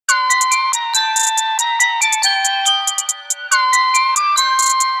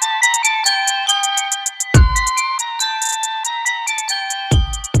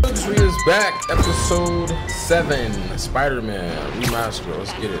back. Episode 7, Spider-Man remastered.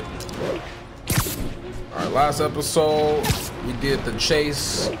 Let's get it. Alright, last episode we did the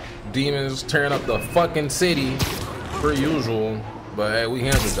chase. Demons tearing up the fucking city, per usual. But hey, we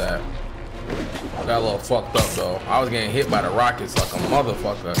handled that. Got a little fucked up though. I was getting hit by the rockets like a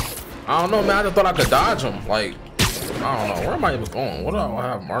motherfucker. I don't know, man. I just thought I could dodge them. Like, I don't know. Where am I even going? What do I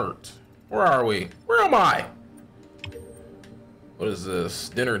have marked? Where are we? Where am I? What is this?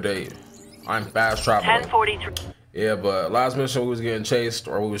 Dinner date. I'm fast traveling. 10:43. Yeah, but last mission we was getting chased,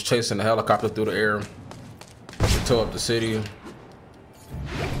 or we was chasing the helicopter through the air to tow up the city.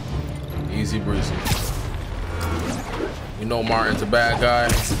 Easy breezy. You know Martin's a bad guy.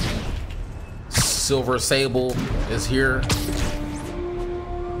 Silver Sable is here.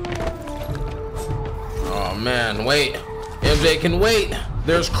 Oh man, wait. MJ can wait.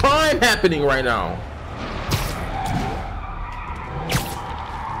 There's crime happening right now.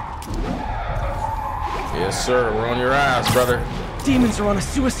 Yes, sir. We're on your ass, brother. Demons are on a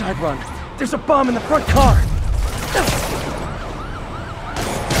suicide run. There's a bomb in the front car.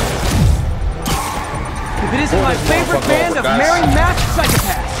 If it isn't my favorite band of merry masked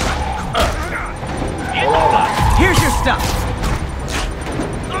psychopaths. Here's your stuff.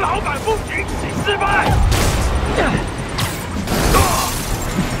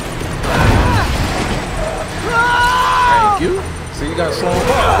 Thank you. So you got slowed up. You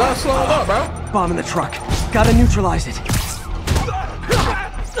got slowed up, bro. Bomb in the truck. Gotta neutralize it.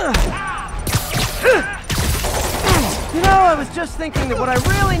 You know, I was just thinking that what I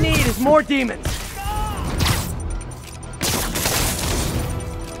really need is more demons.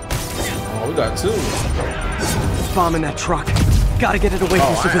 Oh, we got two. Bomb in that truck. Gotta get it away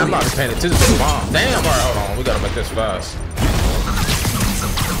from civilians. I'm not paying attention to the bomb. Damn, all right, hold on. We gotta make this fast.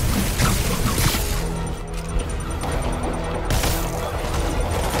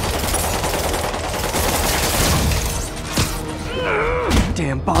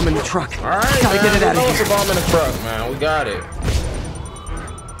 Damn, bomb in the truck. All right, gotta get it out of here. It's a bomb in the truck, man. We got it.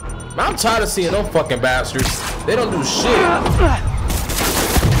 Man, I'm tired of seeing those fucking bastards. They don't do shit.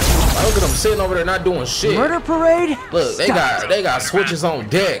 Look at them sitting over there not doing shit. Murder parade? Look, they got switches on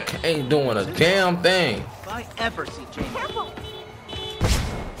deck. Ain't doing a damn thing. If I ever see James.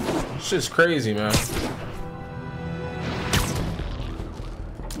 Shit's crazy, man.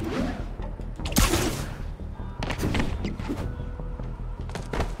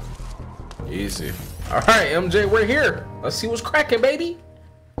 Easy. All right, MJ, we're here. Let's see what's cracking, baby.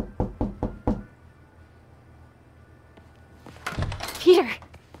 Peter.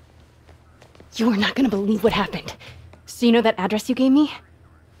 You are not gonna believe what happened. So you know that address you gave me?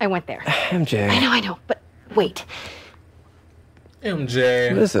 I went there. MJ. I know, but wait.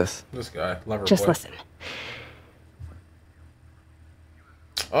 MJ. What is this? This guy, lover Just boy. listen.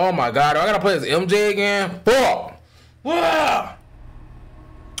 Oh my God, I gotta play as MJ again? Fuck! Wow.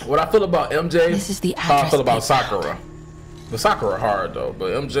 What I feel about MJ, This is the how I address feel about they Sakura. The Sakura hard though,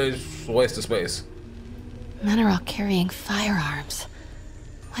 but MJ's a waste of space. Men are all carrying firearms.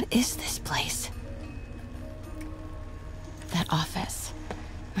 What is this place? That office.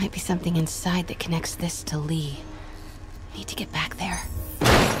 Might be something inside that connects this to Lee. Need to get back there.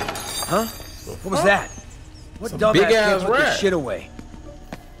 Huh? What was that? What dumbass big ass kid put this rat. shit away?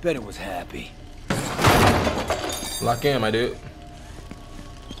 Bet it was happy. Lock in, my dude.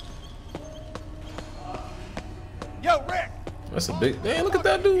 Yo, Rick! That's a big. Damn, look at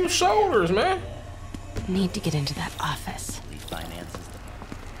that dude's shoulders, man. Need to get into that office.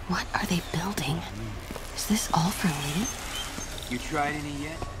 What are they building? Is this all for Lee? You tried any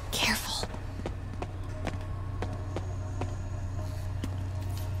yet? Careful.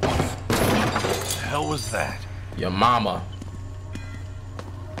 What the hell was that? Your mama.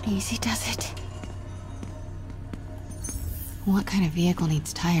 Easy does it. What kind of vehicle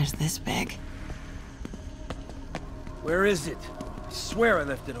needs tires this big? Where is it? I swear I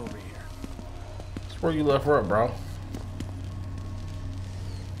left it over here. That's where you left her, bro.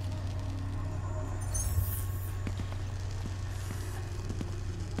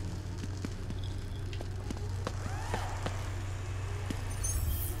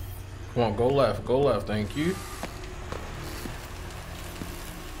 Come on, go left, thank you.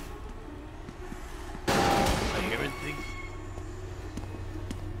 I hearing things?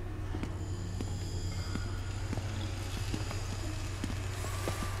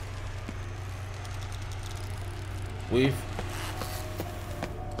 Weave.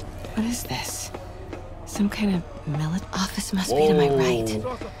 What is this? Some kind of millet office must be to my right.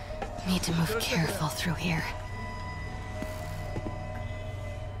 Need to move careful through here.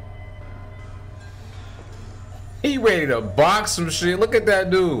 He ready to box some shit. Look at that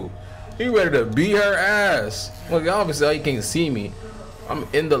dude. He ready to beat her ass. Look, obviously you can't see me. I'm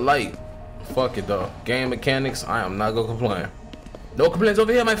in the light. Fuck it though. Game mechanics, I am not gonna complain. No complaints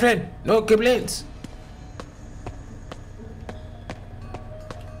over here, my friend. No complaints.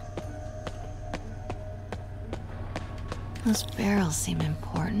 Those barrels seem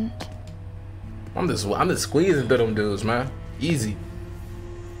important. I'm just squeezing through them dudes, man. Easy.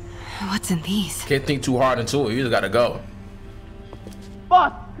 What's in these? Can't think too hard into it. You just gotta go.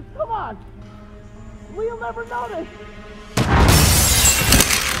 Boss, come on! We'll never notice!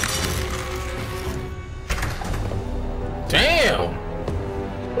 Damn!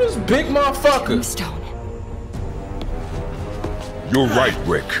 This big motherfucker. Tombstone. You're right,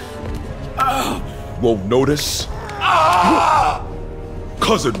 Rick. Won't notice?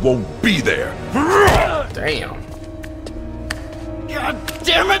 Cause it won't be there. Damn. God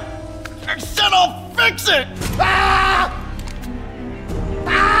damn it! I said I'll fix it!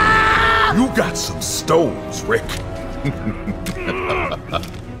 You got some stones, Rick.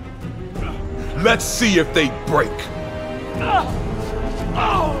 Let's see if they break.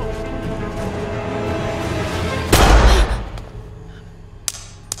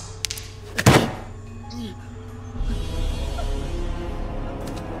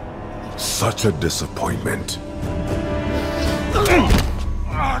 Such a disappointment.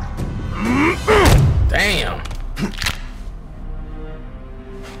 Damn.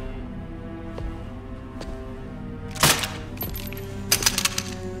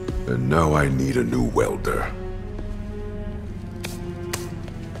 And now I need a new welder.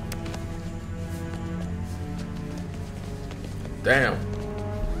 Damn.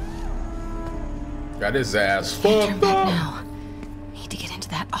 Got his ass Can't turn fucked back up. now. Need to get into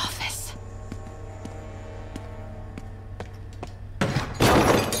that office.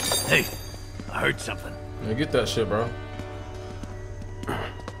 Hey, I heard something. Yeah, get that shit, bro.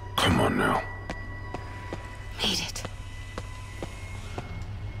 Come on now. Made it.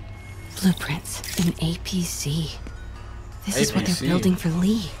 Blueprints in APC. This is what APC. they're building for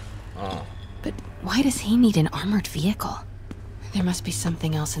Lee. Oh. But why does he need an armored vehicle? There must be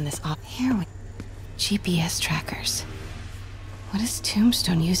something else in this Here we... GPS trackers. What is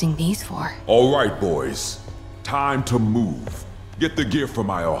Tombstone using these for? All right, boys. Time to move. Get the gear from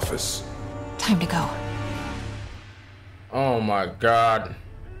my office. Time to go. Oh my god.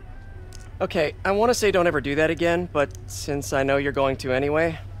 Okay, I want to say don't ever do that again, but since I know you're going to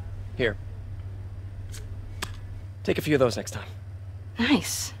anyway, here. Take a few of those next time.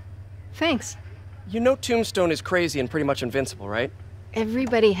 Nice. Thanks. You know Tombstone is crazy and pretty much invincible, right?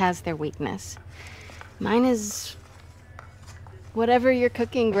 Everybody has their weakness. Mine is... whatever you're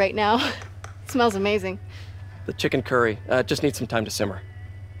cooking right now. It smells amazing. The chicken curry just needs some time to simmer.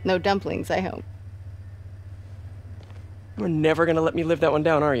 No dumplings, I hope. You're never gonna let me live that one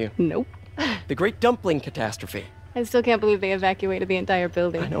down, are you? Nope. The Great Dumpling Catastrophe. I still can't believe they evacuated the entire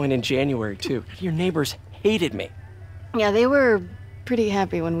building. I know, and in January, too. Your neighbors hated me. Yeah, they were pretty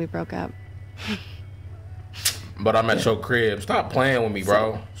happy when we broke up. But I'm at your crib. Stop playing with me,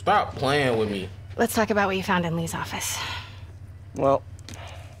 bro. Stop playing with me. Let's talk about what you found in Lee's office. Well,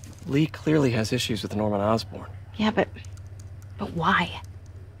 Lee clearly has issues with Norman Osborn. Yeah, but why?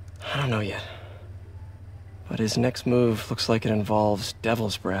 I don't know yet. But his next move looks like it involves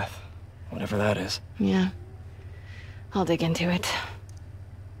Devil's Breath. Whatever that is. Yeah. I'll dig into it.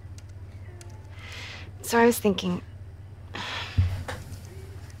 So I was thinking...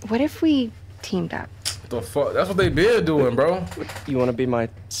 what if we teamed up? The fuck? That's what they been doing, bro. You want to be my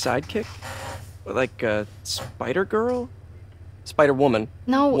sidekick? Like a spider girl? Spider woman.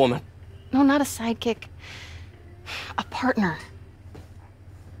 No. Woman. No, not a sidekick. A partner.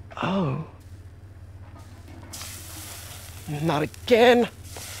 Oh. Not again.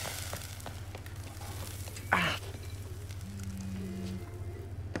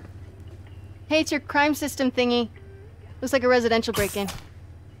 Hey, it's your crime system thingy. Looks like a residential break-in.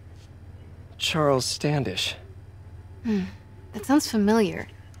 Charles Standish. That sounds familiar.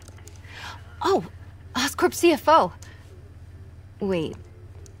 Oh, Oscorp CFO. Wait.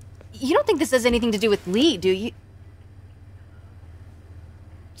 You don't think this has anything to do with Lee, do you?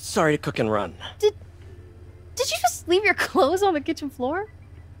 Sorry to cook and run. Did you just leave your clothes on the kitchen floor?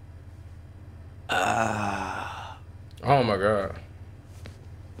 Oh my god.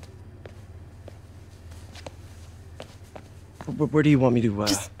 Where do you want me to,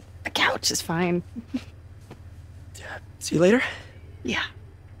 Just the couch is fine. see you later? Yeah.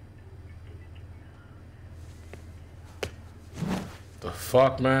 The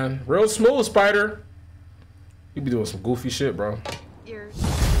fuck, man? Real smooth, Spider. You be doing some goofy shit, bro.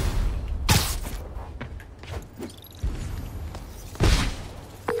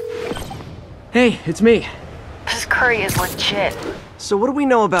 Hey, it's me. This curry is legit. So what do we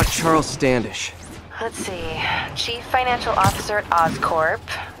know about Charles Standish? Let's see. Chief Financial Officer at Oscorp.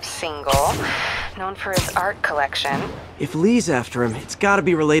 Single. Known for his art collection. If Lee's after him, it's gotta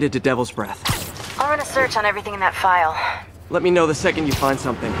be related to Devil's Breath. I'll run a search on everything in that file. Let me know the second you find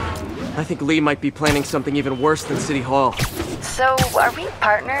something. I think Lee might be planning something even worse than City Hall. So, are we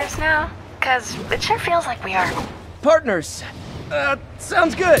partners now? 'Cause it sure feels like we are. Partners!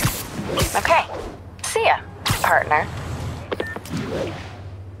 Sounds good! Okay. See ya, partner.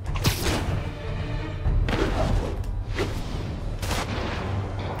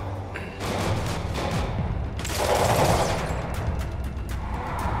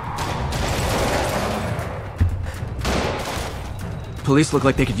 Police look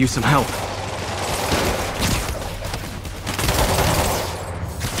like they could use some help.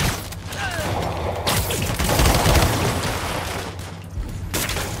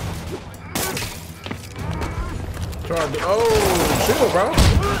 Oh, chill, bro.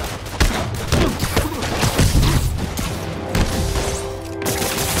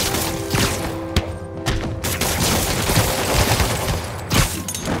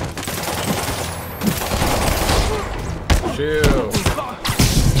 Chill.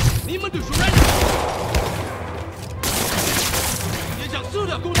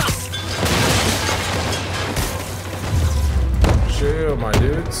 Chill, my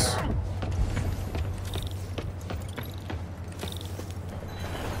dudes.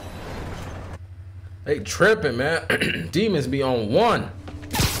 They tripping, man. Demons be on one.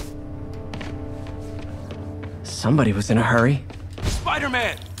 Somebody was in a hurry.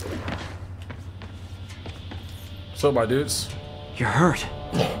 Spider-Man! So, my dudes. You're hurt.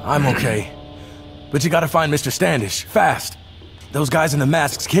 I'm okay. But you gotta find Mr. Standish, fast. Those guys in the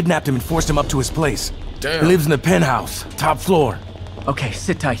masks kidnapped him and forced him up to his place. Damn. He lives in the penthouse, top floor. Okay,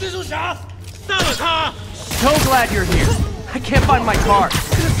 sit tight. 蜘蛛侠，杀了他！ So glad you're here. I can't find my car.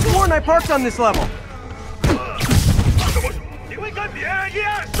 Could have sworn I parked on this level. 你会跟别人一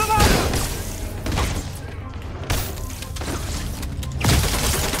样是吗？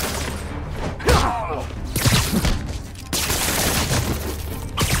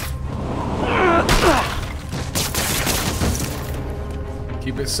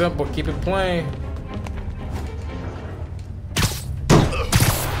 Keep it simple, keep it plain.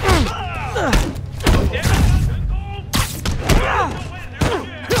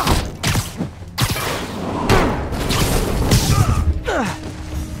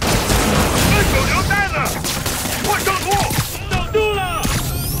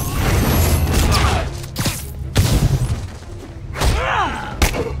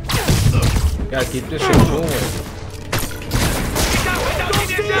 Gotta keep this shit going.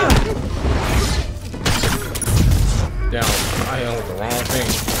 Down. I hit him with the wrong thing.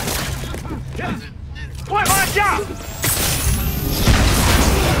 快放下！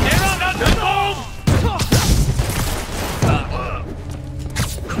别让他成功！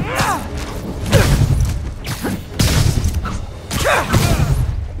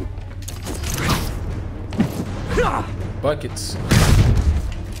 Buckets.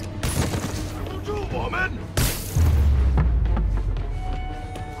 帮助我们！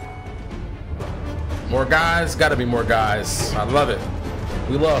 More guys? Gotta be more guys. I love it.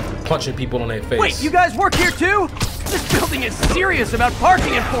 We love punching people in their face. Wait, you guys work here too? This building is serious about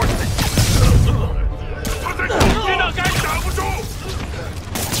parking enforcement. 知道该挡不住。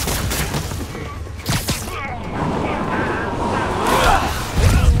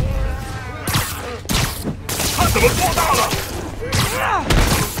 他怎么做到了？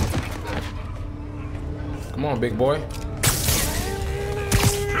 Come on, big boy.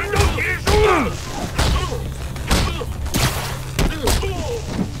 全都结束了。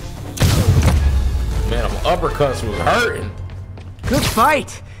 Man, them uppercuts was hurting. Good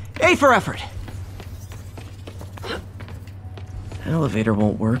fight. A for effort. Elevator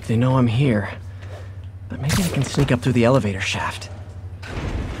won't work. They know I'm here. But maybe I can sneak up through the elevator shaft.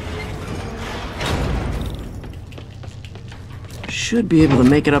 Should be able to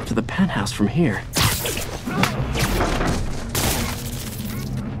make it up to the penthouse from here.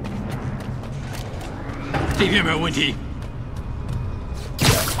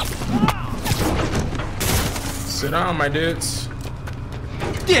 Sit down, my dudes.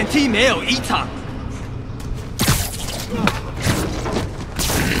 电梯没有异常。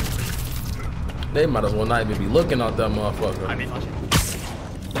 They might as well not even be looking at that motherfucker.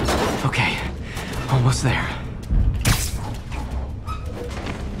 Okay, almost there.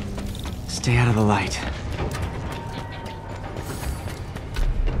 Stay out of the light.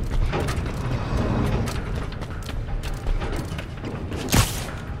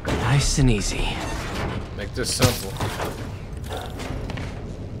 Nice and easy. Make this simple.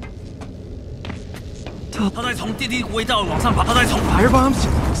 他在从电梯轨道往上爬，他在从 Fire bombs?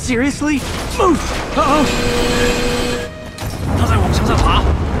 Seriously? Move! Uh-oh! 他在往墙上爬。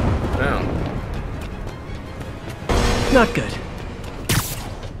 Damn. Not good.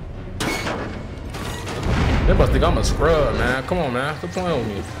 They must think I'm a scrub, man. Come on, man. Quit playing with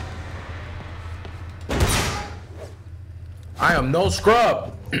me. I am no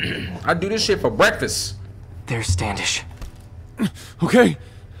scrub. I do this shit for breakfast. There's Standish. Okay,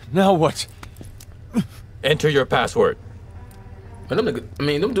 now what? Enter your password. And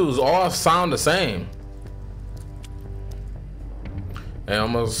them dudes all sound the same. Hey,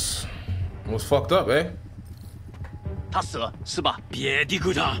 almost fucked up, eh? 他死了是吧？别低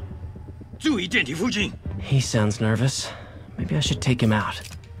估他，注意电梯附近。 He sounds nervous. Maybe I should take him out.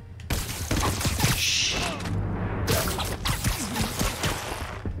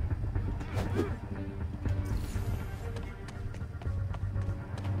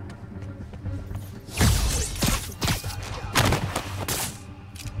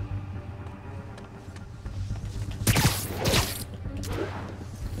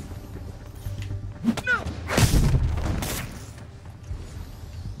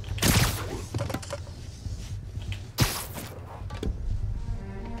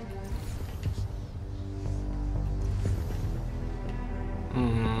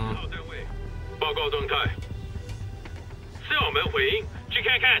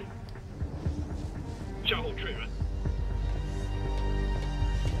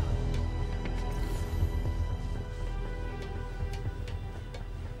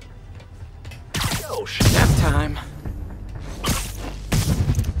 Nap time.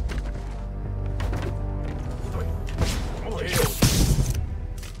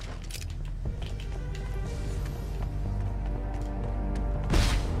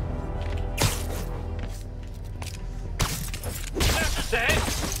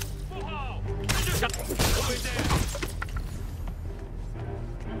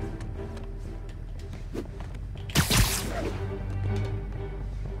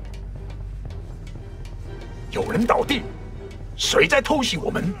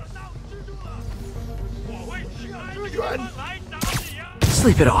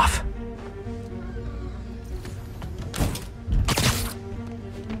 Sleep it off.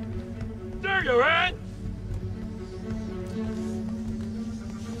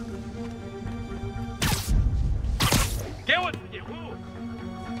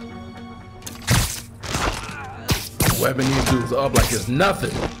 Webbing these dudes up like it's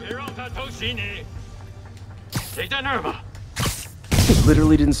nothing.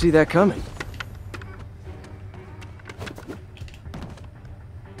 Literally didn't see that coming.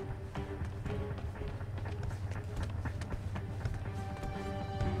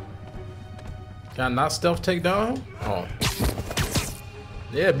 Can I not stealth take down? Oh.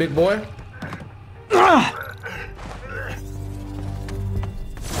 Yeah, big boy.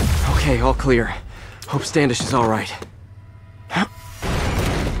 Okay, all clear. Hope Standish is all right.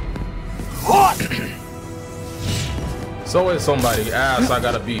 So is somebody ass I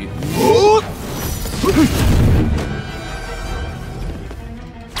gotta beat.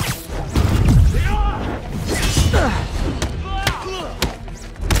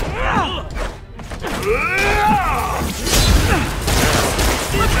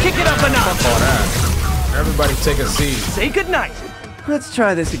 Kick it up a notch. Fuck all that. Everybody take a seat. Say goodnight. Let's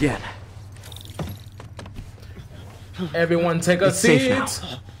try this again. Everyone take a It's safe seat. now.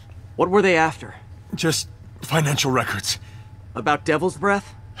 What were they after? Just financial records. About Devil's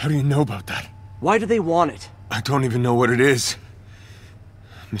Breath? How do you know about that? Why do they want it? I don't even know what it is.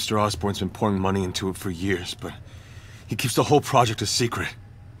 Mr. Osborn's been pouring money into it for years, but he keeps the whole project a secret.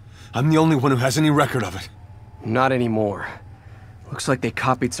 I'm the only one who has any record of it. Not anymore. Looks like they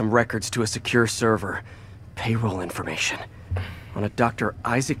copied some records to a secure server. Payroll information. On a Dr.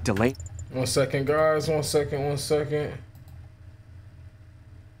 Isaac Delaney. 1 second, guys. 1 second, 1 second.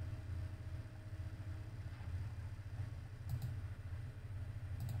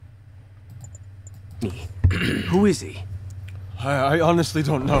 Who is he? I honestly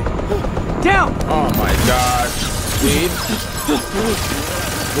don't know. Down! Oh my god. Weed.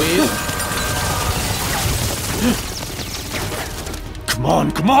 Weed. Come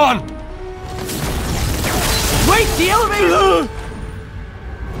on, come on! Wait, the elevator!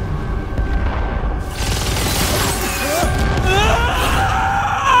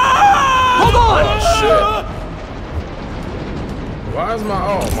 Hold on! Oh shit. Why is my...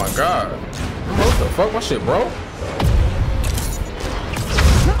 Oh my god. What the fuck? My shit, bro?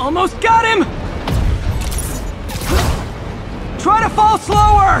 Almost got him! Try to fall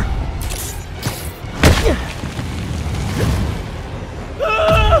slower!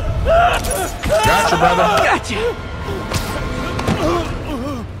 Got you, brother. Gotcha!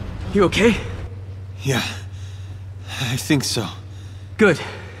 You okay? Yeah, I think so. Good.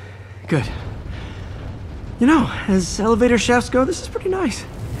 Good. You know, as elevator shafts go, this is pretty nice.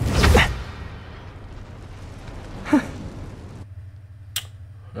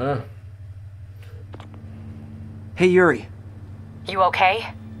 Hey, Yuri. You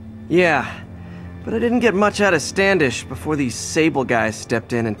okay? Yeah, but I didn't get much out of Standish before these Sable guys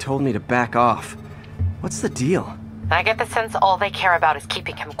stepped in and told me to back off. What's the deal? I get the sense all they care about is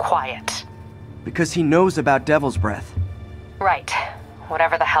keeping him quiet. Because he knows about Devil's Breath. Right.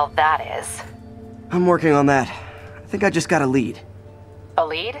 Whatever the hell that is. I'm working on that. I think I just got a lead. A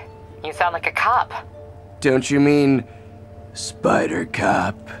lead? You sound like a cop. Don't you mean... Spider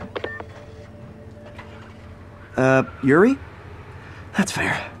Cop? Yuri? That's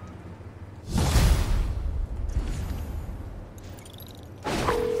fair.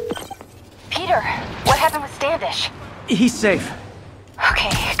 Peter, what happened with Standish? He's safe. Okay,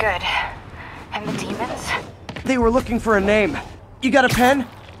 good. And the demons? They were looking for a name. You got a pen?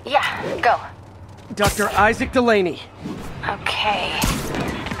 Yeah, go. Dr. Isaac Delaney. Okay.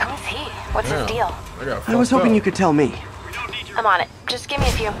 Who is he? What's his deal? I was hoping you could tell me. I'm on it. Just give me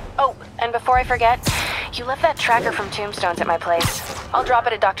a few. Oh, and before I forget, you left that tracker from Tombstone's at my place. I'll drop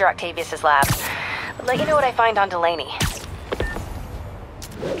it at Dr. Octavius's lab. Let you know what I find on Delaney.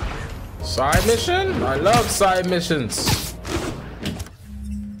 Side mission? I love side missions.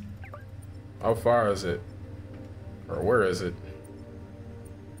 How far is it? Or where is it?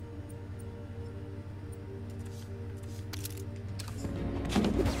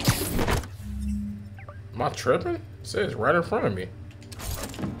 Am I tripping? It says right in front of me.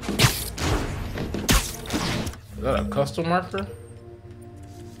 Is that a custom marker?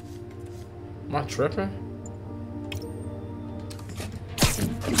 Am I tripping?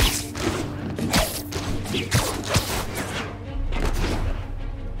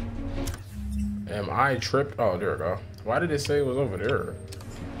 Am I tripped? Oh, there we go. Why did it say it was over there?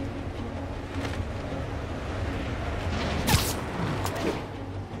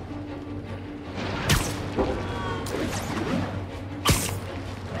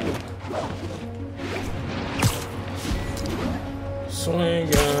 Swinging.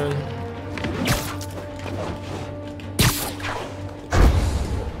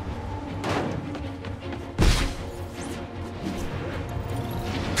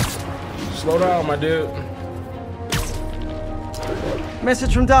 Slow down, my dude.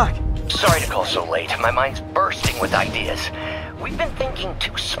 Message from Doc. Sorry to call so late. My mind's bursting with ideas. We've been thinking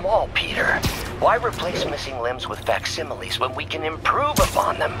too small, Peter. Why replace missing limbs with facsimiles when we can improve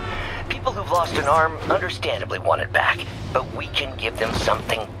upon them? People who've lost an arm understandably want it back, but we can give them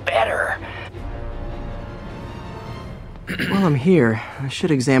something better. While I'm here, I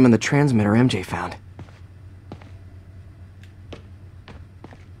should examine the transmitter MJ found.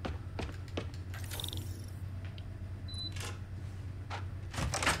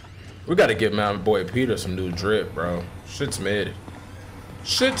 We gotta get my boy Peter some new drip, bro. Shit's mid.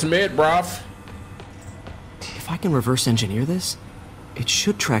 Shit's mid, bruv. If I can reverse engineer this, it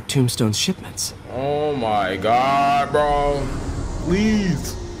should track Tombstone's shipments. Oh my god, bro.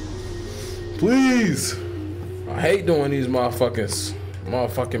 Please. Please. I hate doing these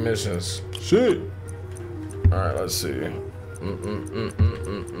motherfucking missions. Shit. Alright, let's see.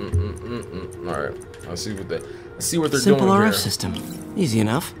 Alright. Let's see what they're Simple doing RF here. system. Easy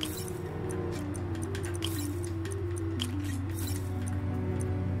enough.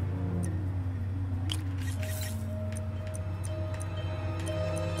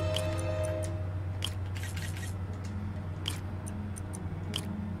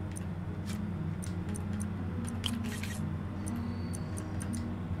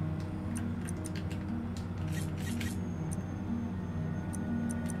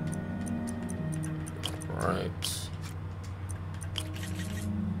 Right.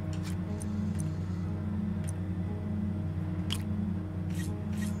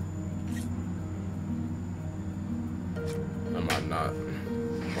 Am I not?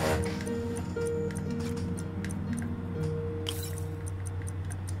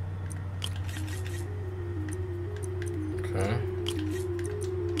 Okay.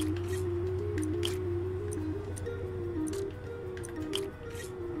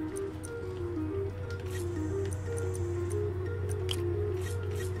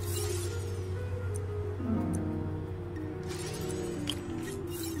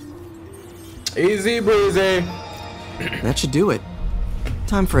 Easy breezy. That should do it.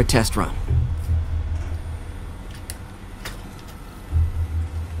 Time for a test run.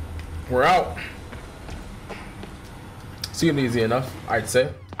 We're out. Seemed easy enough, I'd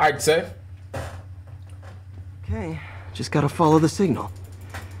say. Okay, just gotta follow the signal.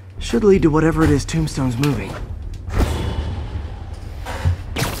 Should lead to whatever it is Tombstone's moving.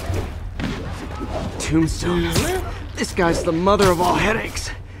 Tombstone. This guy's the mother of all headaches.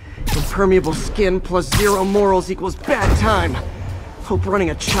 Impermeable skin plus 0 morals equals bad time. Hope running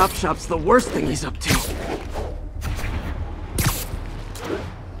a chop shop's the worst thing he's up to.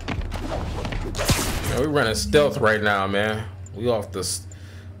 Man, we running stealth right now, man. We off the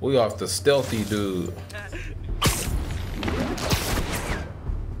stealthy dude.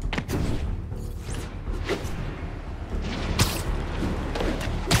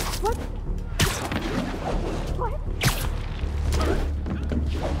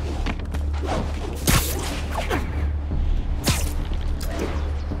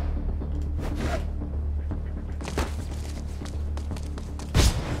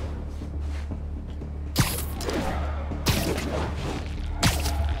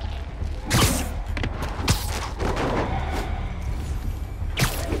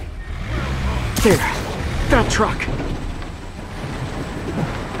 There, that truck.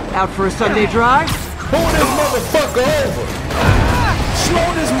 Out for a Sunday drive? Pull this motherfucker over. Slow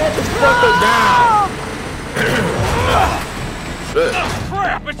this motherfucker down. Shit.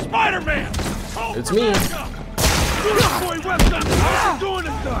 Crap! It's Spider-Man! It's me. Boy, Webster, how's he doing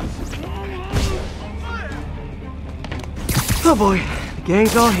this stuff? Oh boy, the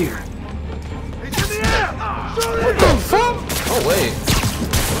gang's all here. He's in the air! What the fuck? Oh wait.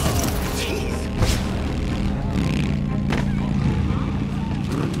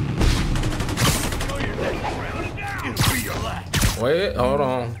 Wait, hold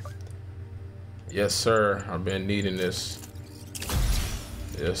on. Yes, sir. I've been needing this.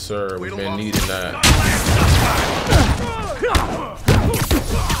 Yes, sir. We've been needing that.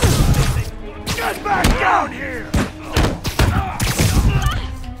 Get back down here!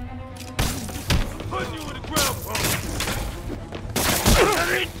 Put you in the ground,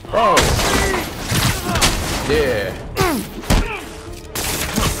 Oh. Yeah.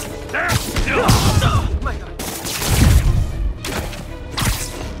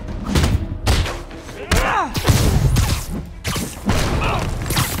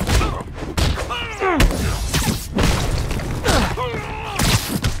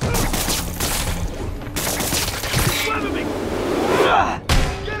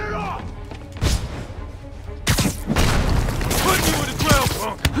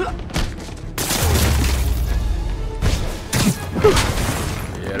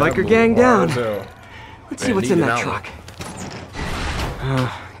 Biker gang down. Let's see Man, what's in that needed truck.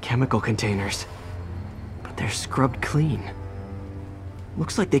 Chemical containers. But they're scrubbed clean.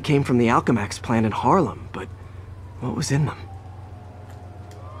 Looks like they came from the Alchemax plant in Harlem, but what was in them?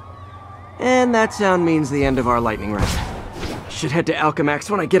 And that sound means the end of our lightning round. Should head to Alchemax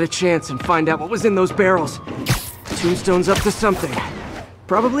when I get a chance and find out what was in those barrels. Tombstone's up to something.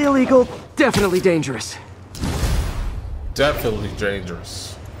 Probably illegal, definitely dangerous. Definitely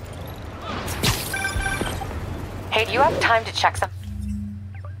dangerous. Hey, do you have time to check some?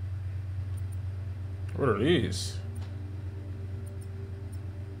 What are these?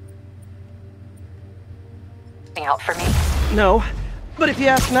 Out for me? No, but if you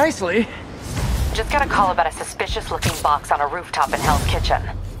ask nicely. Just got a call about a suspicious-looking box on a rooftop in Hell's Kitchen.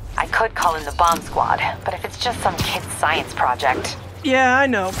 I could call in the bomb squad, but if it's just some kid's science project... Yeah, I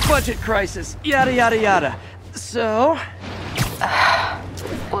know. Budget crisis. Yada, yada, yada. So?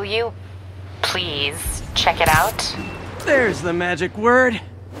 Will you please check it out? There's the magic word.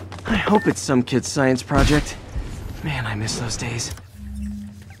 I hope it's some kid's science project. Man, I miss those days.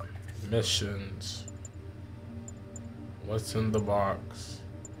 Missions. What's in the box?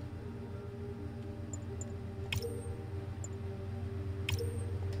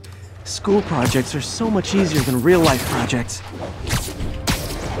 School projects are so much easier than real-life projects.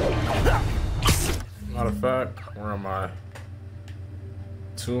 Matter of fact, where am I?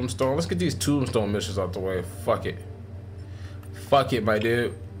 Tombstone. Let's get these Tombstone missions out the way. Fuck it. Fuck it, my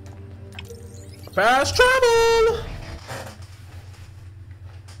dude. Fast travel!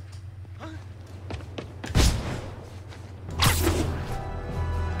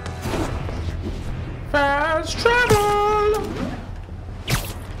 Fast travel!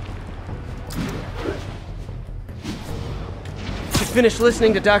 Just finished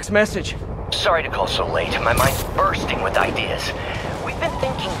listening to Doc's message. Sorry to call so late. My mind's bursting with ideas. We've been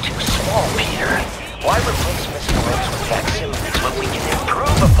thinking too small, Peter. Why replace missing limbs with facsimiles when we can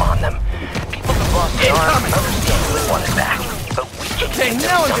improve upon them? People who've lost an arm understandably want it back, but we can Okay, give them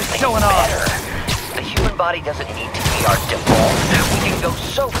now I'm just something showing off. better. The human body doesn't need to be our default. We can go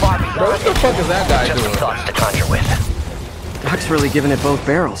so far beyond Bro, what the fuck is that guy just doing? some thoughts to conjure with. Doc's really giving it both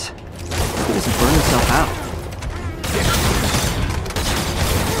barrels. He doesn't burn himself out.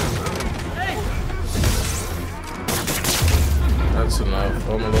 That's enough.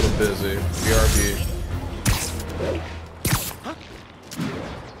 I'm a little busy. BRB.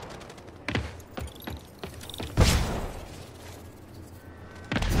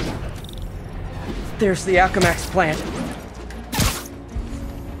 There's the Alchemax plant.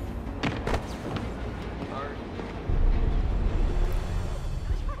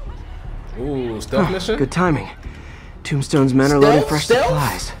 Ooh, stealth mission? Good timing. Tombstone's men are loading fresh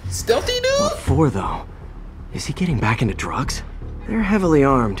supplies. Stealthy dude? What for, though? Is he getting back into drugs? They're heavily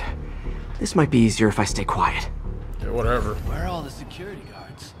armed. This might be easier if I stay quiet. Yeah, whatever. Where are all the security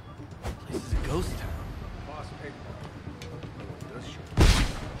guards? This is a ghost town.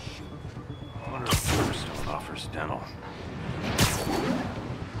 I wonder if Tombstone offers dental.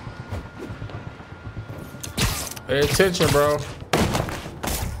 Pay attention, bro.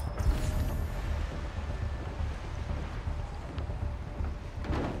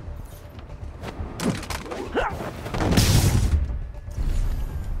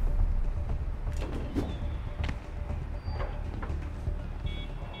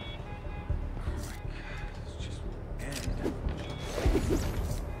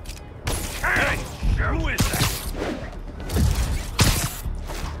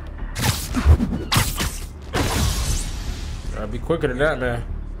 Gotta be quicker than that, man.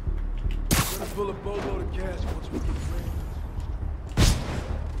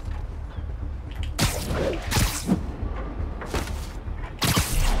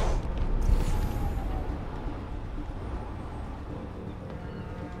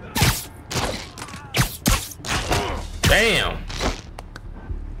 Damn.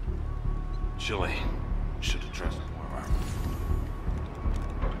 Chilly. Should have dressed warmer.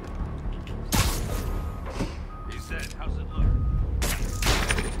 He said, how's it look?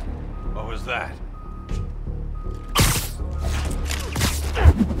 What was that?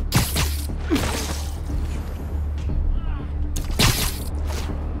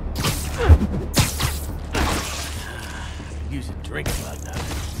 Use a drink like that.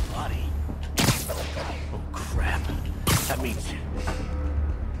 Body. Oh crap. That means.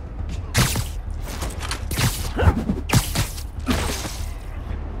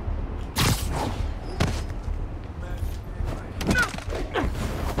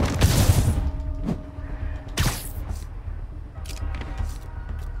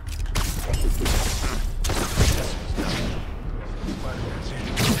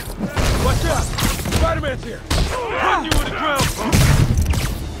 Watch out! Spider-Man's here! Run you with the ground!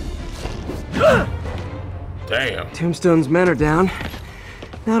 Damn. Tombstone's men are down.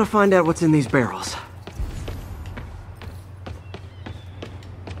 Now to find out what's in these barrels.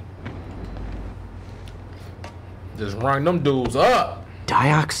 Just run them dudes up.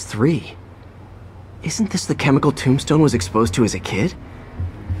 Diox 3. Isn't this the chemical Tombstone was exposed to as a kid?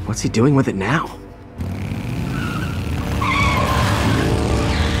 What's he doing with it now?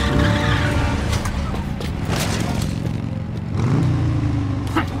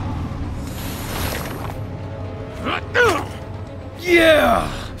 Yeah!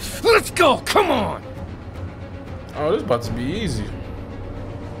 Let's go! Come on! Oh, this is about to be easy.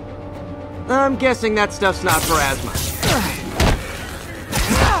 I'm guessing that stuff's not for asthma.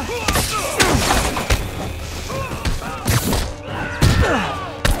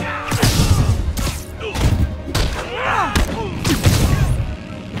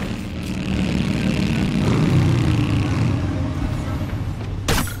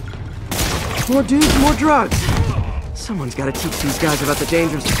 More dudes, more drugs. Someone's got to teach these guys about the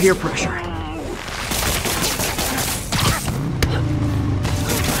dangers of peer pressure.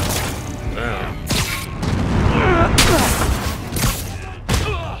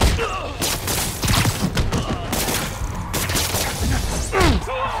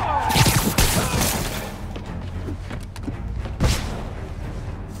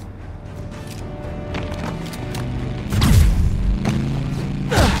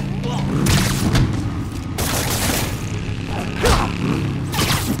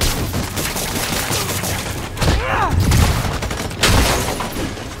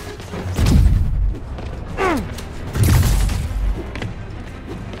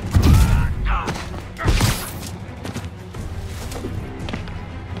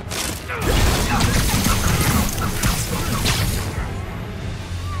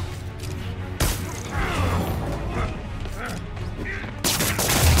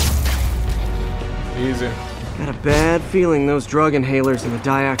 Easy. Got a bad feeling those drug inhalers and the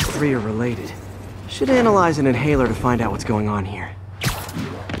Diox 3 are related. Should analyze an inhaler to find out what's going on here.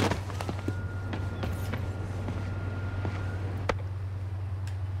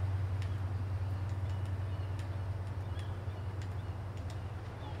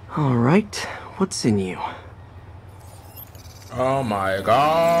 All right, what's in you? Oh my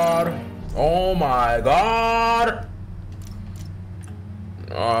god. Oh my god.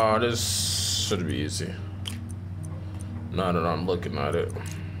 Oh, this should be easy. Now that I'm looking at it.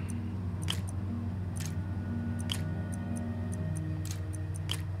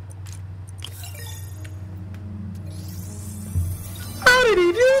 How did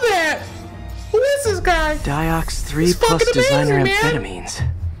he do that? Who is this guy? Diox 3 It's plus fucking designer amazing, amphetamines.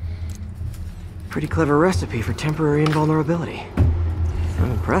 Pretty clever recipe for temporary invulnerability.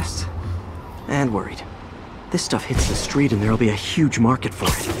 I'm impressed. And worried. This stuff hits the street and there'll be a huge market for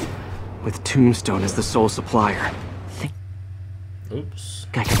it. With Tombstone as the sole supplier. Oops.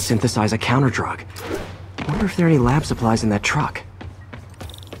 I can synthesize a counter-drug. Wonder if there are any lab supplies in that truck.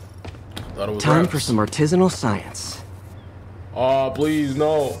 Thought it was Time raps. for some artisanal science. Oh, please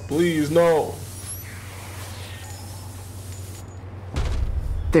no. Please no.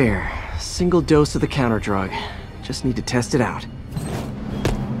 There. Single dose of the counter-drug. Just need to test it out.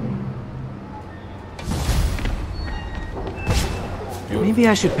 Maybe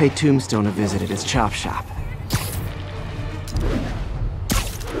I should pay Tombstone a visit at his chop shop.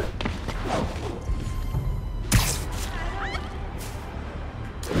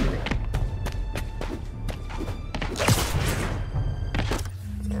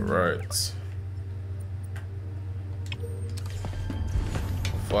 Alright.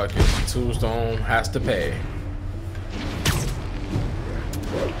 Fuck it. Tombstone has to pay.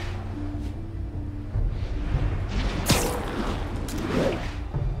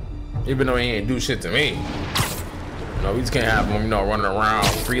 Even though he ain't do shit to me. No, we just can't have him, you know, running around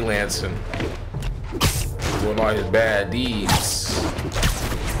freelancing, doing all his bad deeds.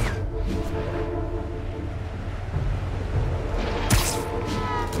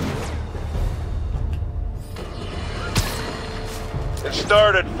 It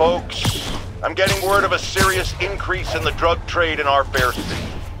started, folks. I'm getting word of a serious increase in the drug trade in our fair city.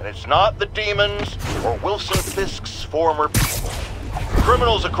 And it's not the demons or Wilson Fisk's former people.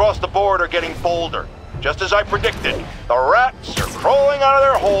 Criminals across the board are getting bolder. Just as I predicted, the rats are crawling out of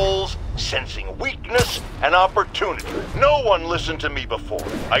their holes, sensing weakness and opportunity. No one listened to me before.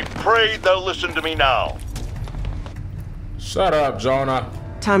 I prayed they'll listen to me now. Shut up, Jonah.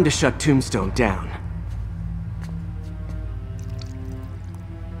 Time to shut Tombstone down.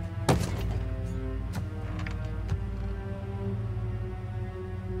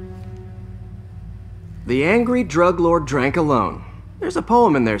 The angry drug lord drank alone. There's a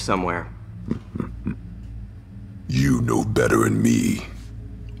poem in there somewhere. You know better than me.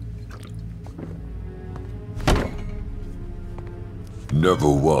 Never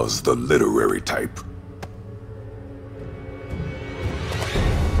was the literary type.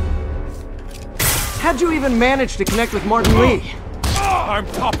 How'd you even manage to connect with Martin Lee? I'm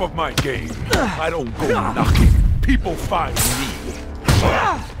top of my game. I don't go knocking. People find me.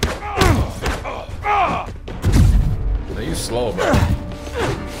 Are you slow, bro?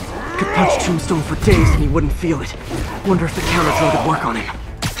 Could punch Tombstone for days and he wouldn't feel it. Wonder if the counter drug would work on him.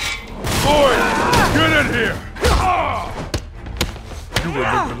 Boys, get in here! You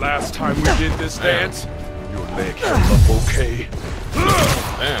remember last time we did this dance? Your leg held up okay?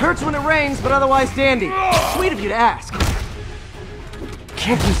 Hurts when it rains, but otherwise dandy. Sweet of you to ask.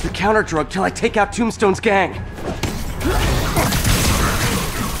 Can't use the counter drug till I take out Tombstone's gang.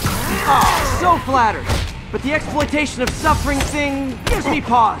 Ah, so flattered. But the exploitation of suffering thing gives me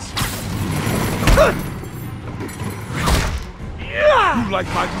pause. You like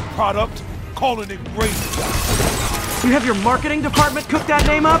my new product? Calling it great. You have your marketing department cook that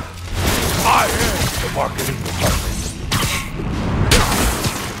name up? I am the marketing department.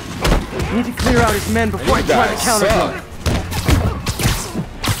 Need to clear out his men before I try the counter drug.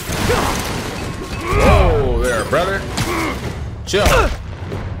 Whoa there, brother. Chill.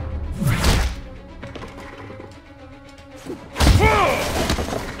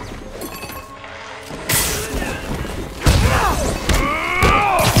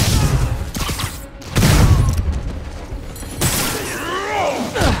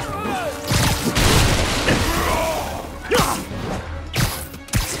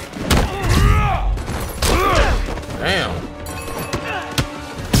 Damn.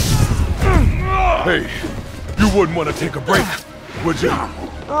 Hey, you wouldn't want to take a break, would you?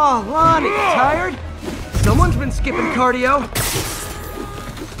 Oh, Lonnie, tired? Someone's been skipping cardio.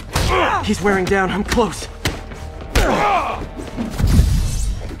 He's wearing down. I'm close.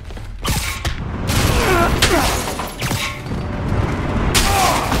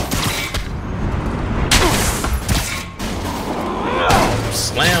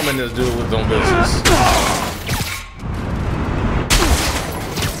 Slamming this dude with them bitches.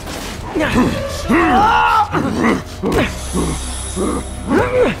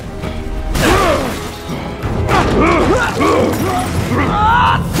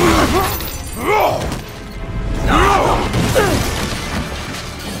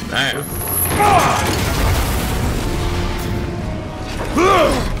 Damn.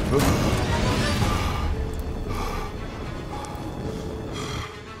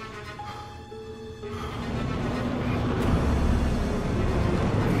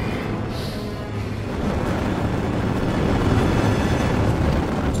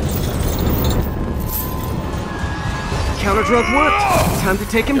 Counter drug worked. Time to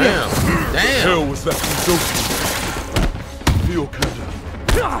take him down. Damn. Hell was that Feel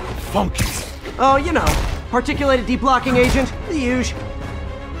kinda funky. Oh, you know, particulated deblocking agent, the usual.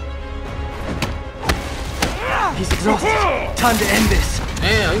 He's exhausted. Time to end this.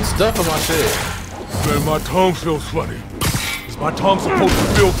 Damn, he's stuffing my shit. Man, my tongue feels funny. Is my tongue supposed to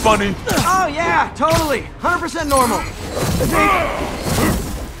feel funny? Oh yeah, totally. 100% normal.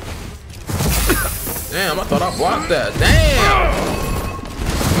 Damn, I thought I blocked that. Damn!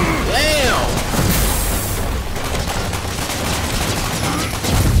 Damn!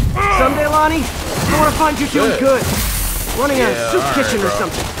 Someday, Lonnie, I want to find you doing good. Running a soup kitchen or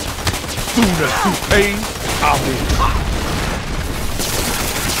something. Soon as soup pays, I'll be.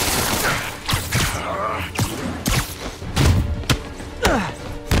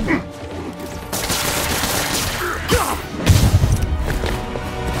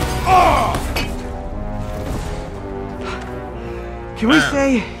 Can we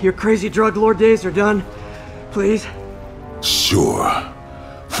say your crazy drug lord days are done? Please? Sure.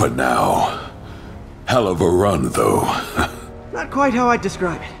 For now. Hell of a run, though. Not quite how I'd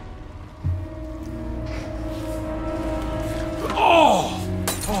describe it.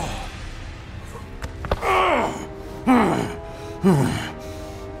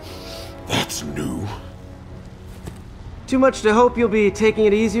 That's new. Too much to hope you'll be taking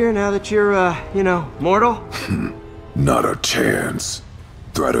it easier now that you're, you know, mortal? Not a chance.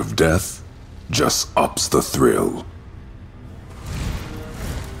 Threat of death just ups the thrill.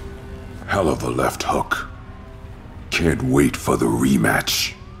 Hell of a left hook. Can't wait for the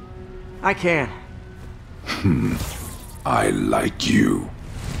rematch. I can. I like you.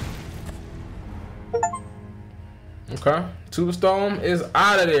 Okay. Tombstone is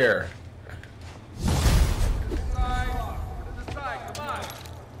out of there.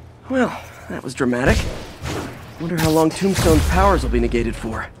 Well, that was dramatic. Wonder how long Tombstone's powers will be negated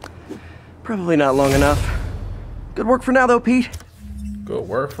for. Probably not long enough. Good work for now, though, Pete. Good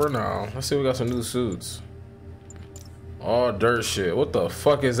work for now. Let's see, we got some new suits. All dirt shit. What the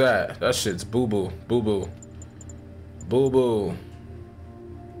fuck is that? That shit's boo-boo. Boo-boo. Boo-boo.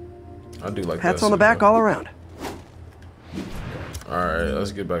 I do like that. Pats on the back all around. Alright,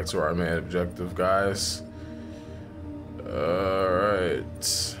 let's get back to our main objective, guys.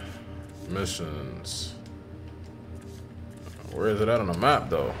 Alright. Missions. Where is it at on the map,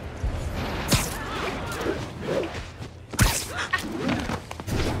 though?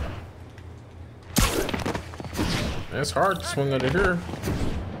 It's hard to swing under here.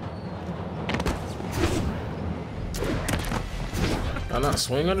 I'm not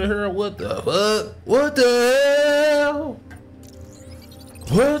swing under here. What the fuck? What the hell?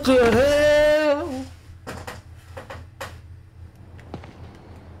 What the hell?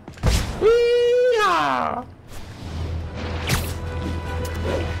 Wee-haw!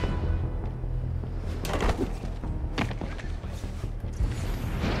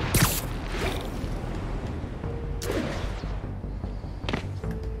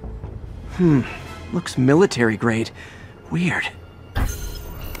 Looks military grade. Weird.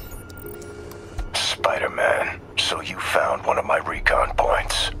 Spider-Man, so you found one of my recon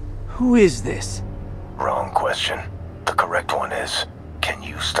points. Who is this? Wrong question. The correct one is, can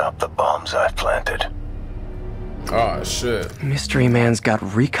you stop the bombs I've planted? Oh, shit. Mystery Man's got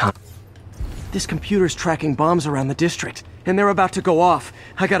recon. This computer's tracking bombs around the district, and they're about to go off.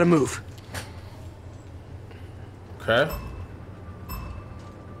 I gotta move. Okay.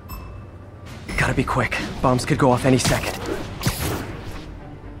 Gotta be quick. Bombs could go off any second.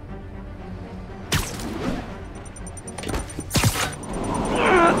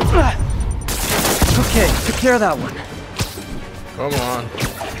 Okay, took care of that one. Come on.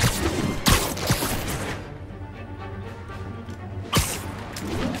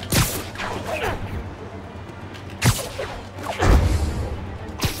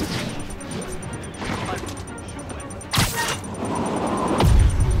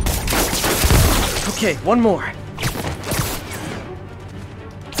 Okay, one more.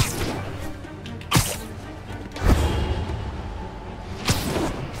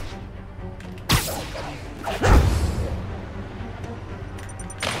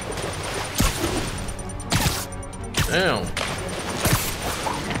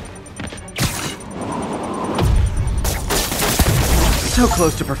 So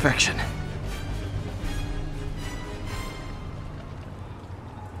close to perfection.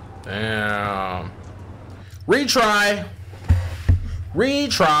 Damn. Retry.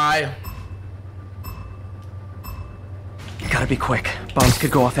 Retry. Gotta be quick. Bombs could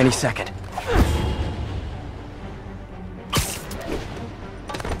go off any second.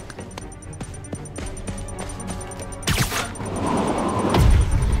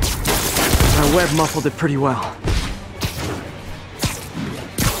 My web muffled it pretty well.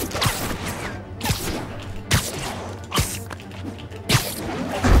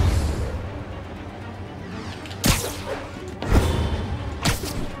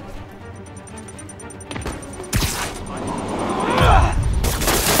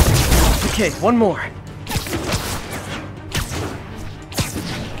 Okay, one more.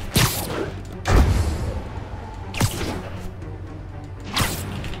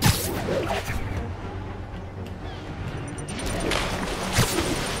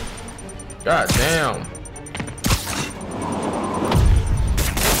 God damn.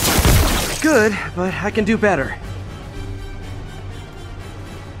 Good, but I can do better.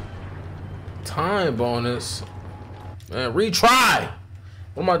 Time bonus. Man, retry.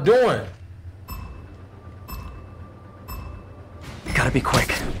 What am I doing? Gotta be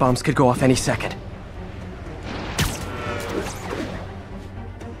quick. Bombs could go off any second.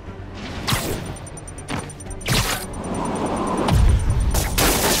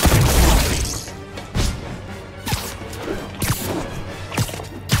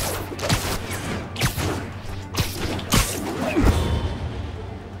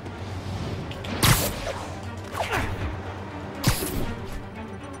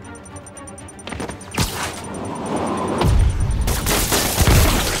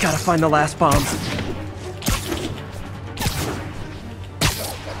 Gotta find the last bomb.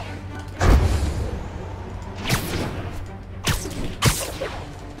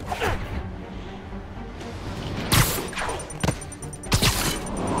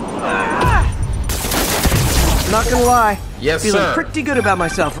 Not gonna lie. Yes, Feeling sir. pretty good about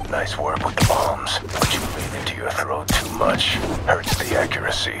myself. Nice work with the bombs, but you breathe into your throat too much. Hurts the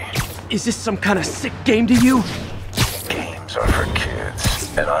accuracy. Is this some kind of sick game to you? Games are for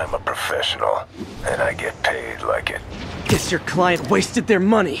kids, and I'm a professional, and I get paid like it. Guess your client wasted their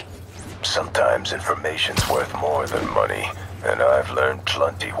money. Sometimes information's worth more than money, and I've learned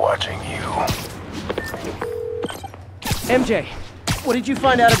plenty watching you. MJ, what did you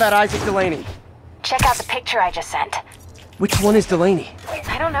find out about Isaac Delaney? Check out the picture I just sent. Which one is Delaney?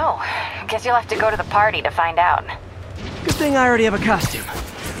 I don't know. Guess you'll have to go to the party to find out. Good thing I already have a costume.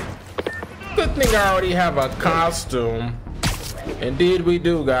 Good thing I already have a costume. Indeed we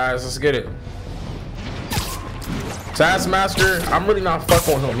do, guys. Let's get it. Taskmaster, I'm really not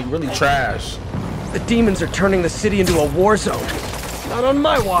fucking with him. He really trash. The demons are turning the city into a war zone. Not on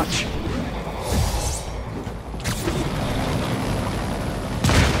my watch.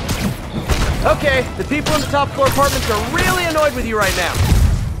 Okay, the people in the top floor apartments are really annoyed with you right now.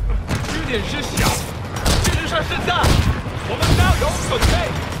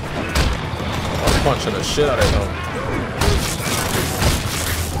 I'm punching the shit out of him.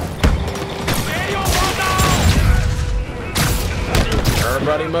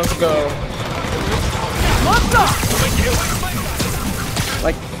 Everybody must go.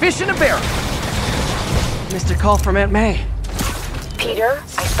 Like fish in a barrel. Missed a call from Aunt May. Peter,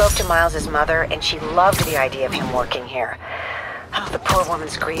 I spoke to Miles's mother, and she loved the idea of him working here. Oh, the poor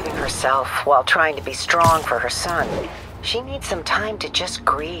woman's grieving herself while trying to be strong for her son. She needs some time to just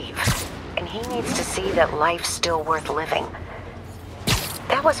grieve, and he needs to see that life's still worth living.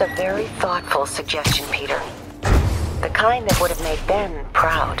 That was a very thoughtful suggestion, Peter. The kind that would have made Ben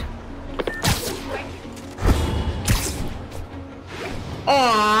proud.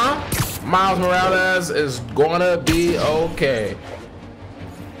 Aww. Miles Morales is gonna be okay.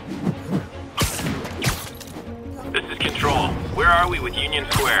 This is Control. Where are we with Union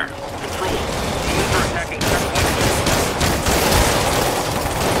Square? Control. Demons are attacking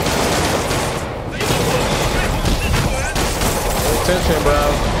Attention,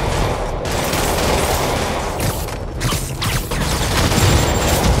 bro.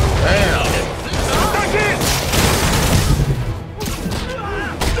 Damn.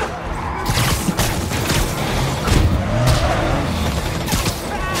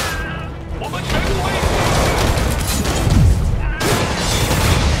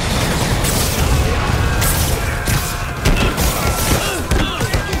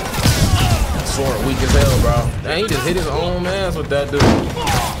 Sword weak as hell, bro. Dang, he just hit his own ass with that dude.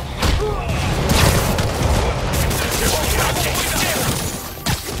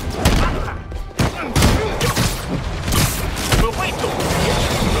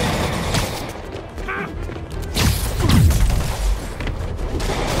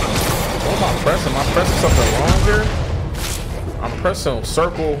 pressing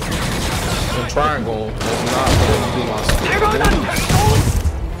circle and triangle is not letting me do my stuff.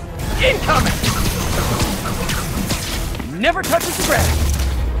 Incoming! Never touches the ground.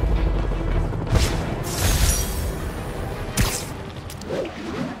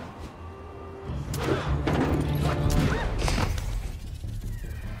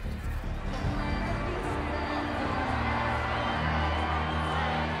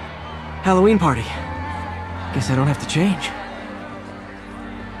 Halloween party. Guess I don't have to change.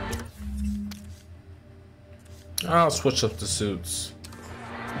 I'll switch up the suits.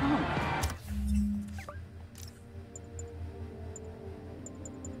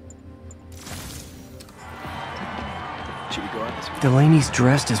 Should we go out this way? Delaney's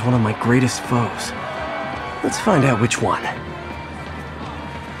dressed as one of my greatest foes. Let's find out which one.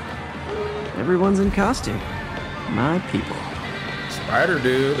 Everyone's in costume. My people. Spider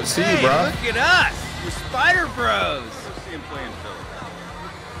dude, I see you, bro. Look at us! We're Spider Bros! See him playing Philly.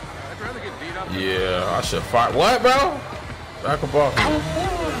 I'd rather get beat up. Yeah, I should fight. What, bro? Back up off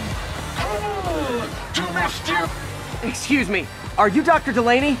me. Excuse me, are you Dr.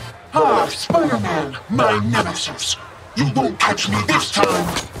 Delaney? Ah, Spider-Man, my nemesis. You won't catch me this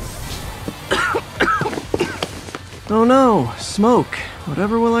time. Oh no, smoke.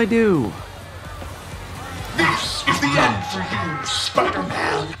 Whatever will I do? This is the end for you,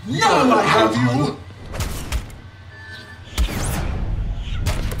 Spider-Man. Now I have you.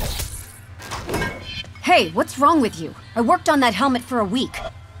 Hey, what's wrong with you? I worked on that helmet for a week.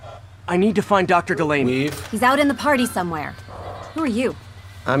 I need to find Dr. Delaney. He's out in the party somewhere. Who are you?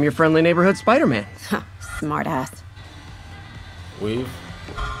 I'm your friendly neighborhood Spider-Man. Smart ass. Weave.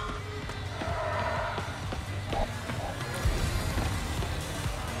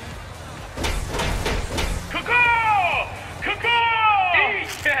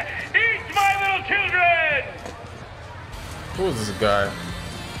 Eat, my little children! Who is this guy?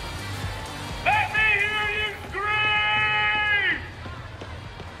 Let me hear you scream!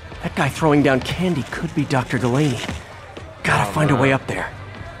 That guy throwing down candy could be Dr. Delaney. Gotta find a way up there.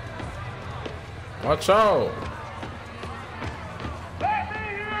 Watch out! Let me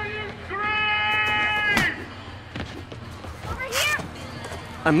hear you scream! Over here!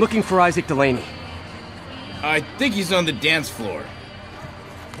 I'm looking for Isaac Delaney. I think he's on the dance floor.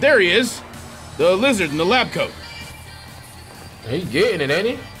 There he is! The lizard in the lab coat. He getting it, ain't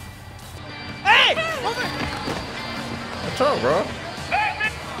he? Hey! Watch out, bro.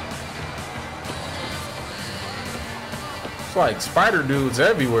 It's like spider dudes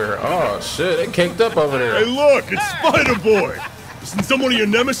everywhere. Oh shit, they caked up over there. Hey look, it's Spider Boy! Isn't some one of your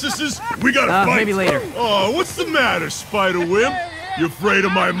nemesises? We gotta fight! Maybe later. Oh, what's the matter, Spider Wimp? You afraid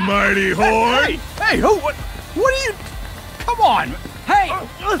of my mighty horn? Hey, who? What are you? Come on! Hey!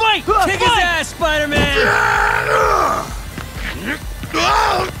 Fight! Kick his ass, Spider-Man!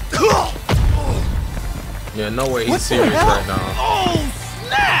 Yeah, no way he's serious right now. Oh,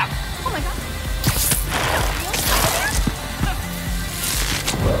 snap! Oh my god.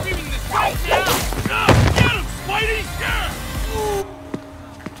 Right now! Get him, Spidey!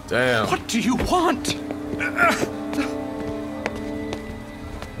 Damn. What do you want?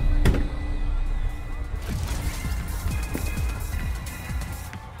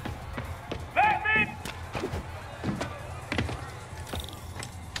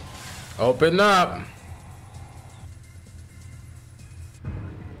 Open up.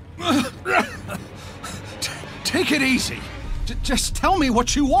 Take it easy. Just tell me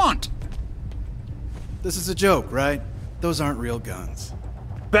what you want. This is a joke, right? Those aren't real guns.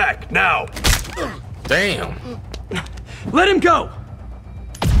 Back, now! Damn. Let him go!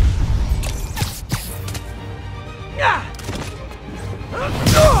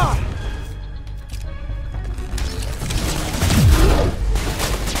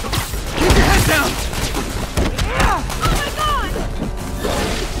 Keep your head down! Oh my god!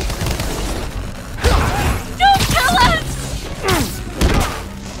 Don't kill us!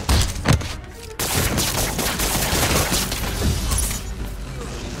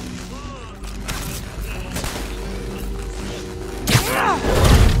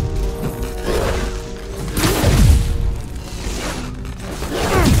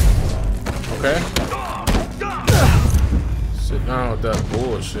 Okay. Sit down with that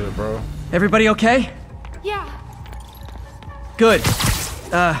bullshit, bro. Everybody okay? Yeah. Good.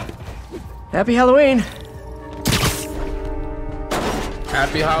 Happy Halloween.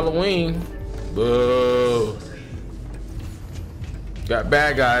 Happy Halloween. Boo. Got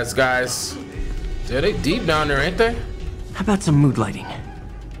bad guys, guys. Yeah, they deep down there, ain't they? How about some mood lighting?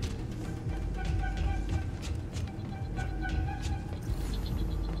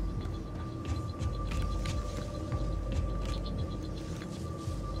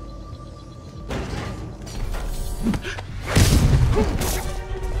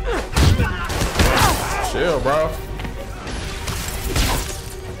 Chill, bro.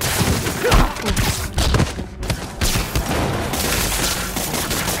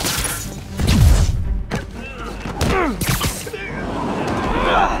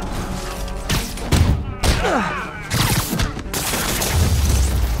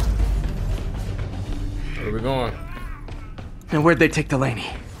 Where are we going? And where'd they take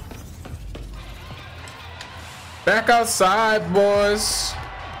Delaney? Back outside, boys.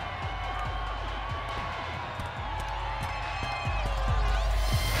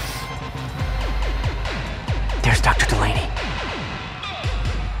 There's Dr. Delaney.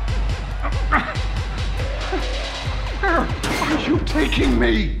 Where are you taking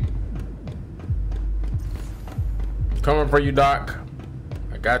me? Coming for you, Doc.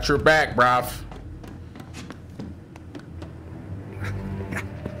 I got your back, bruv.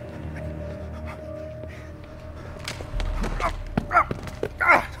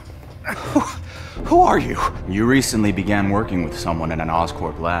 Who are you? You recently began working with someone in an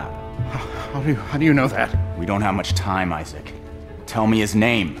Oscorp lab. How do you know that? We don't have much time, Isaac. Tell me his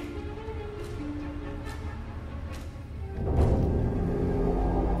name.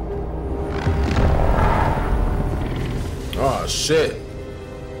 Oh, shit.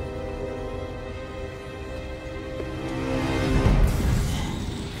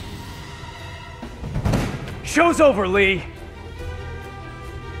 Show's over, Lee.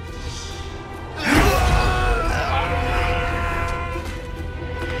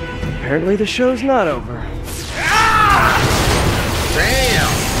 Apparently the show's not over. Damn!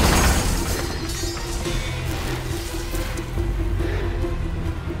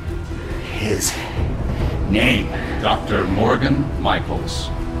 His name, Dr. Morgan Michaels.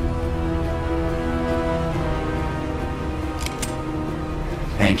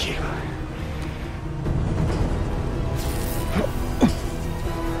 Thank you.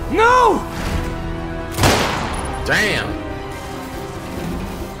 No! Damn!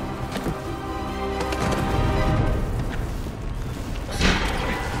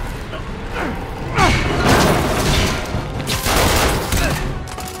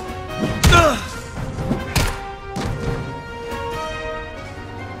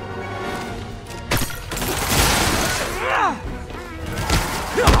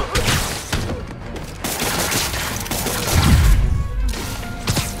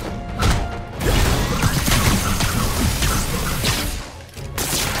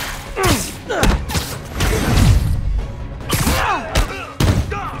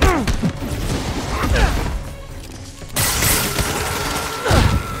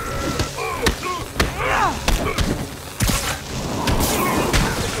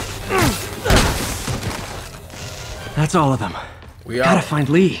 That's all of them. We Gotta out. find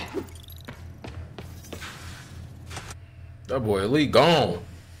Lee. That boy Lee gone.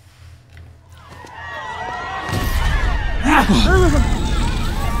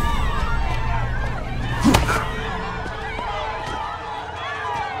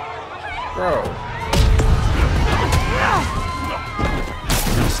 Bro.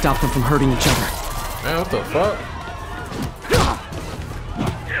 Stop them from hurting each other. Man, what the fuck?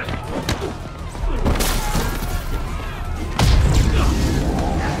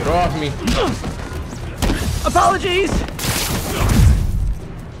 Get off me. Apologies!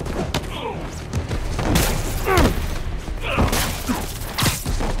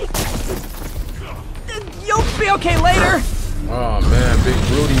 You'll be okay later! Oh man, big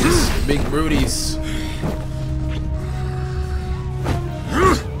brooties. Big brooties.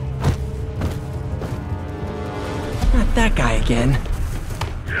 Not that guy again.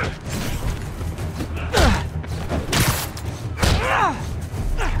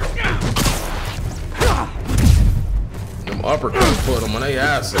 Them uppercuts put them on their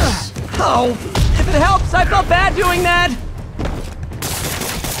asses. Oh, if it helps, I felt bad doing that!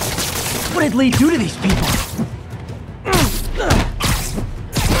 What did Lee do to these people?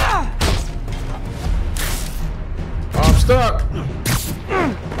 I'm stuck.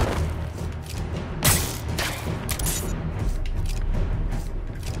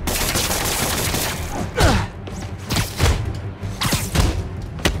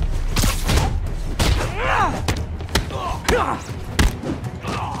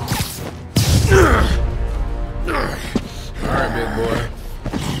 Alright, big boy.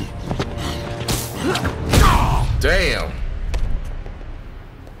 Damn.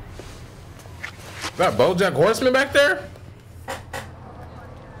 Is that BoJack Horseman back there?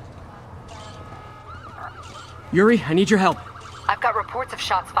 Yuri, I need your help. I've got reports of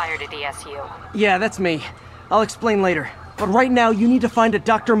shots fired at ESU. Yeah, that's me. I'll explain later. But right now, you need to find a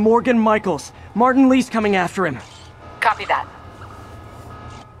Dr. Morgan Michaels. Martin Lee's coming after him. Copy that.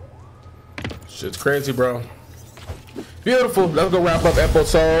 Shit's crazy, bro. Beautiful. Let's go wrap up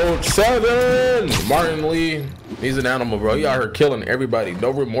episode 7. Martin Lee, he's an animal, bro. He out here killing everybody.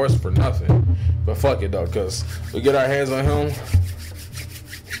 No remorse for nothing. But fuck it, though, because we get our hands on him,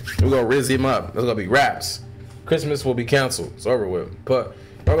 we're going to rizz him up. That's going to be raps. Christmas will be canceled. It's over with. But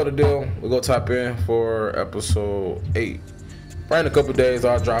what I'm going to do, we're going to tap in for episode 8. Right in a couple days,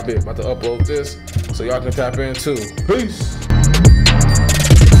 I'll drop it. About to upload this so y'all can tap in too. Peace.